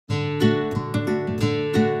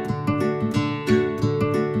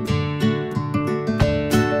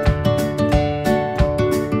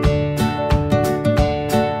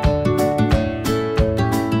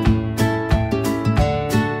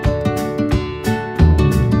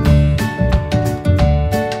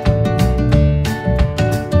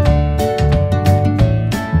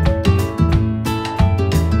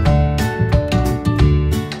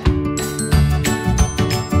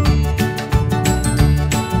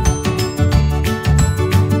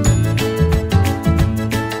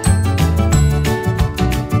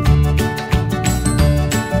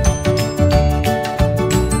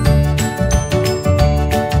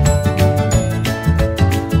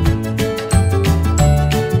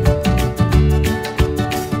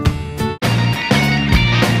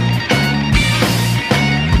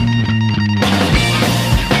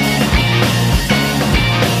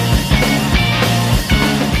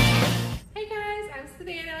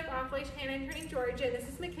with Off Leash K9 Training Georgia, and this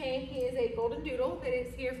is McCain. He is a Goldendoodle that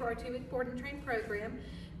is here for our 2-week board and train program.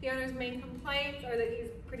 The owner's main complaints are that he's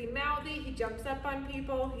pretty mouthy, he jumps up on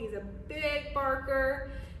people, he's a big barker,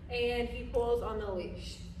 and he pulls on the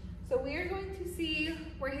leash. So we are going to see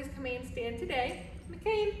where his commands stand today.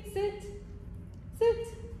 McCain, sit, sit,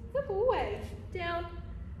 good boy, down,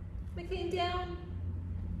 McCain down,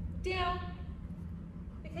 down,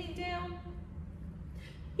 McCain down,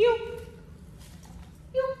 heel,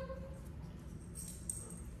 heel,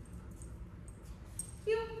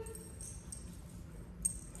 heel,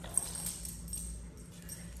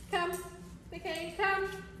 come, McCain, come,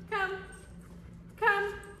 come,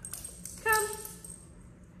 come, come.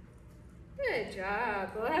 Good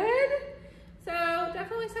job, bud. So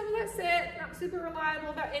definitely some of that sit, not super reliable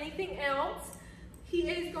about anything else. He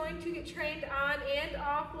is going to get trained on and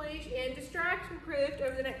off leash and distraction proofed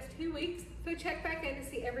over the next 2 weeks. So check back in to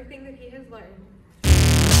see everything that he has learned.